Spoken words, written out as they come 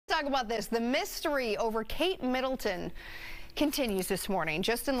talk about this. The mystery over Kate Middleton continues this morning.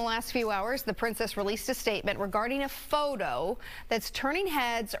 Just in the last few hours, the princess released a statement regarding a photo that's turning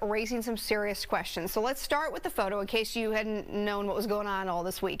heads, raising some serious questions. So let's start with the photo in case you hadn't known what was going on all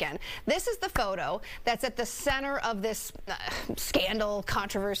this weekend. This is the photo that's at the center of this scandal,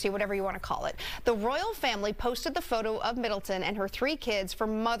 controversy, whatever you want to call it. The royal family posted the photo of Middleton and her 3 kids for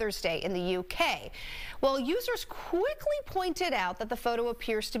Mother's Day in the UK. Well, users quickly pointed out that the photo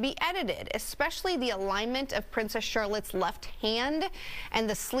appears to be edited, especially the alignment of Princess Charlotte's left hand and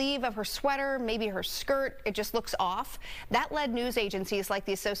the sleeve of her sweater, maybe her skirt. It just looks off. That led news agencies like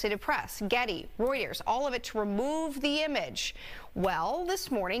the Associated Press, Getty, Reuters, all of it to remove the image. Well,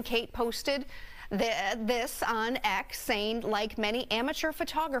 this morning, Kate posted this on X, saying, like many amateur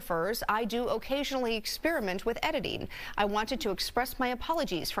photographers, I do occasionally experiment with editing. I wanted to express my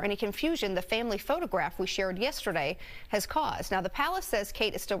apologies for any confusion the family photograph we shared yesterday has caused. Now, the palace says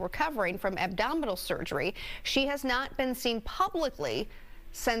Kate is still recovering from abdominal surgery. She has not been seen publicly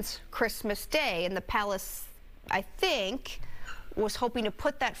since Christmas Day, and the palace, I think, was hoping to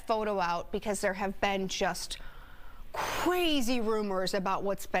put that photo out because there have been just crazy rumors about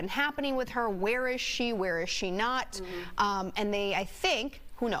what's been happening with her. Where is she not? And they, I think,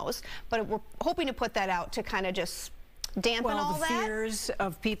 who knows, but we're hoping to put that out to kind of just dampen all that. The fears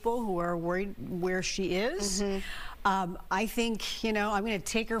of people who are worried where she is. I think, you know, I'm going to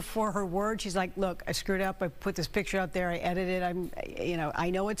take her for her word. She's like, look, I screwed up. I put this picture out there. I edited it. I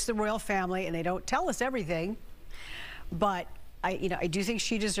know it's the royal family and they don't tell us everything, but I do think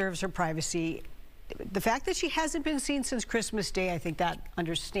she deserves her privacy. The fact that she hasn't been seen since Christmas Day, I think that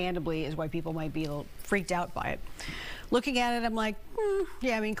understandably is why people might be a little freaked out by it. Looking at it, I'm like,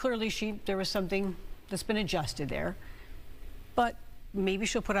 yeah, I mean, clearly there was something that's been adjusted there. But maybe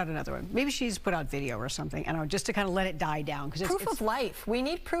she'll put out another one. Maybe she's put out video or something, I don't know, just to kind of let it die down. Proof of life. We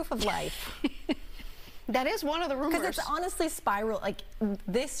need proof of life. That is one of the rumors. Because it's honestly spiraled. Like,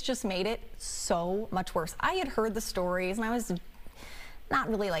 this just made it so much worse. I had heard the stories, and I was not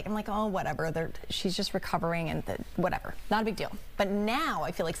really like, I'm like, oh, whatever. She's just recovering and whatever. Not a big deal. But now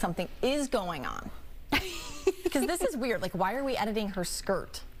I feel like something is going on. Because this is weird. Like, why are we editing her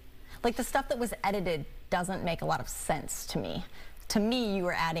skirt? Like, the stuff that was edited doesn't make a lot of sense to me. To me, you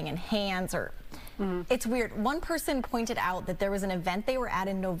were adding in hands or... It's weird. One person pointed out that there was an event they were at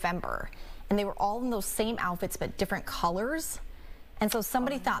in November, and they were all in those same outfits but different colors. And so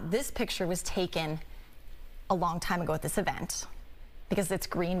somebody thought this picture was taken a long time ago at this event, because it's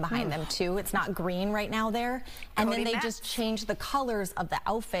green behind them too. It's not green right now there. And then they just changed the colors of the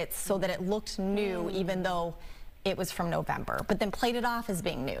outfits so that it looked new, even though it was from November, but then played it off as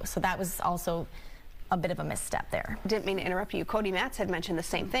being new. So that was also a bit of a misstep there. Didn't mean to interrupt you. Cody Matz had mentioned the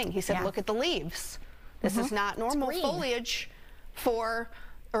same thing. He said, look at the leaves. This is not normal foliage for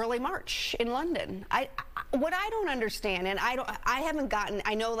early March in London. What I don't understand, and I haven't gotten,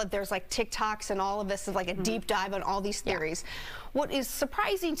 I know that there's like TikToks and all of this is like a deep dive on all these theories. What is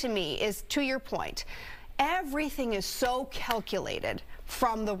surprising to me is, to your point, everything is so calculated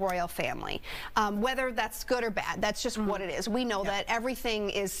from the royal family. Whether that's good or bad, that's just what it is. We know that everything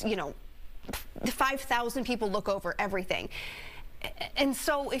is, 5,000 people look over everything. And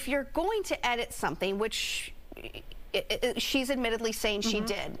so if you're going to edit something, which she's admittedly saying she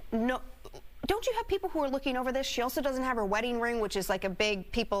did. No, don't you have people who are looking over this? She also doesn't have her wedding ring, which is like a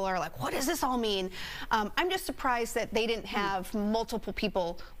big, people are like, what does this all mean? I'm just surprised that they didn't have multiple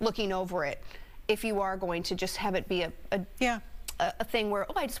people looking over it if you are going to just have it be a thing where,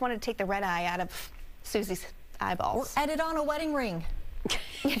 oh, I just wanted to take the red eye out of Susie's eyeballs. Or edit on a wedding ring.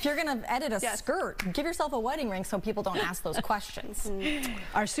 If you're going to edit a skirt, give yourself a wedding ring so people don't ask those questions.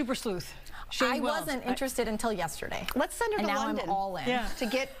 Our super sleuth. I wasn't interested until yesterday. Let's send her to London. And now I'm all in. To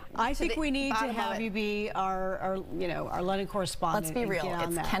get I think we need to have you be our London correspondent. Let's be real.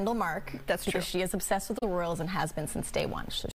 It's Kendall Mark. That's true. Because she is obsessed with the royals and has been since day one. So